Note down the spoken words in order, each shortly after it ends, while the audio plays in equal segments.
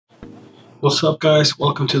What's up, guys?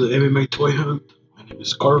 Welcome to the MMA Toy Hunt. My name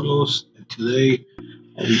is Carlos, and today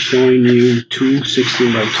I'll be showing you two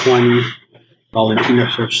 16x20 Valentina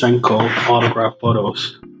Shevchenko autograph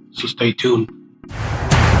photos. So stay tuned.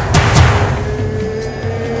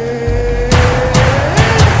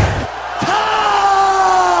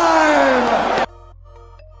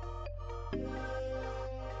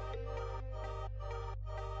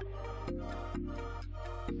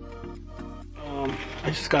 I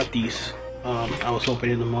just got these. I was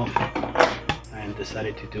opening them up and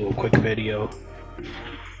decided to do a quick video.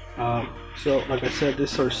 So like I said,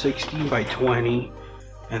 these are 16x20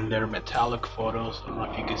 and they're metallic photos. I don't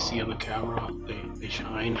know if you can see on the camera, they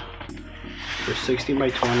shine. They're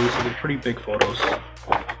 16x20, so they're pretty big photos.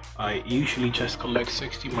 I usually just collect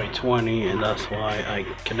 16x20, and that's why I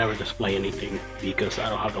can never display anything because I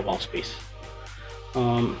don't have the wall space.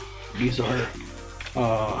 These are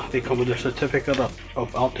they come with a certificate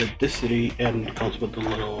of authenticity, and it comes with a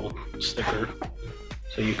little sticker,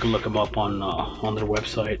 so you can look them up on their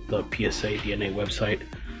website, the PSA DNA website.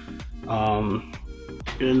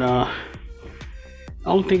 The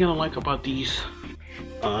only thing I don't like about these,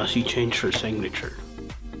 she changed her signature,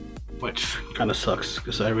 which kind of sucks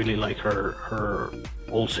because I really like her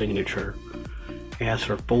old signature. It has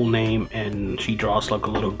her full name and she draws like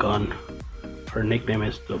a little gun. Her nickname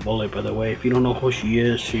is the Bullet, by the way. If you don't know who she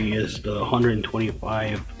is the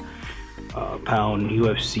 125 pound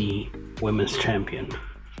UFC women's champion.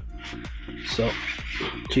 So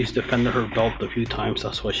she's defended her belt a few times.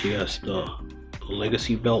 That's why she has the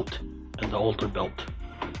legacy belt and the older belt.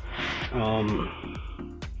 I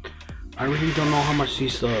really don't know how much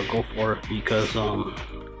these go for because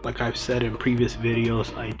like I've said in previous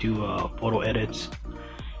videos, I do photo edits,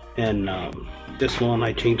 and this one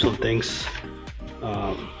I changed some things,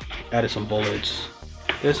 added some bullets.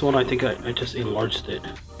 This one I think I just enlarged it.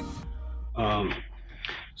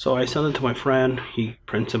 So I sent it to my friend. He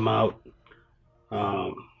prints them out,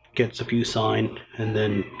 gets a few signed, and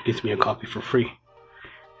then gives me a copy for free.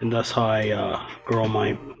 And that's how I grow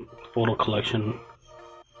my photo collection.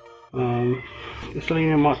 There's really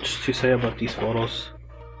not much to say about these photos.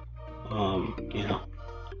 You know,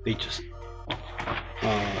 they just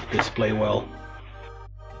display well.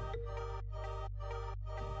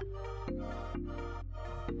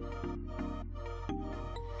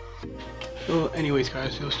 So anyways,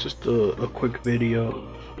 guys, it was just a quick video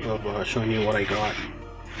of showing you what I got.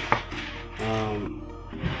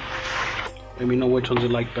 Let me know which ones you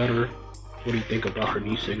like better. What do you think about her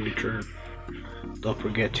new signature? Don't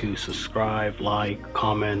forget to subscribe, like,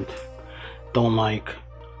 comment. Don't like.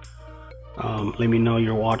 Let me know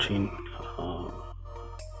you're watching.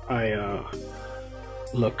 I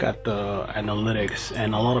look at the analytics,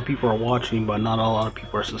 and a lot of people are watching, but not a lot of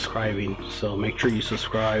people are subscribing. So make sure you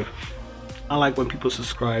subscribe. I like when people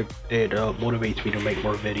subscribe. It motivates me to make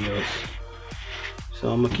more videos.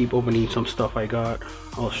 So I'm gonna keep opening some stuff I got.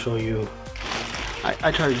 I'll show you.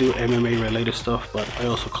 I try to do MMA related stuff, but I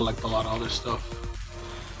also collect a lot of other stuff.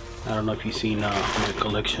 I don't know if you've seen my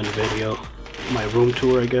collection video, my room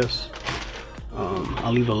tour, I guess.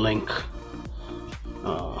 I'll leave a link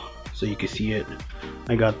so you can see it.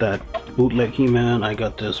 I got that bootleg He-Man. I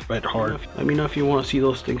got this Bret Hart. Let me know if you want to see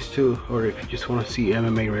those things too, or if you just want to see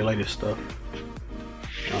MMA related stuff.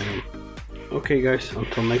 Okay guys,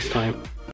 until next time.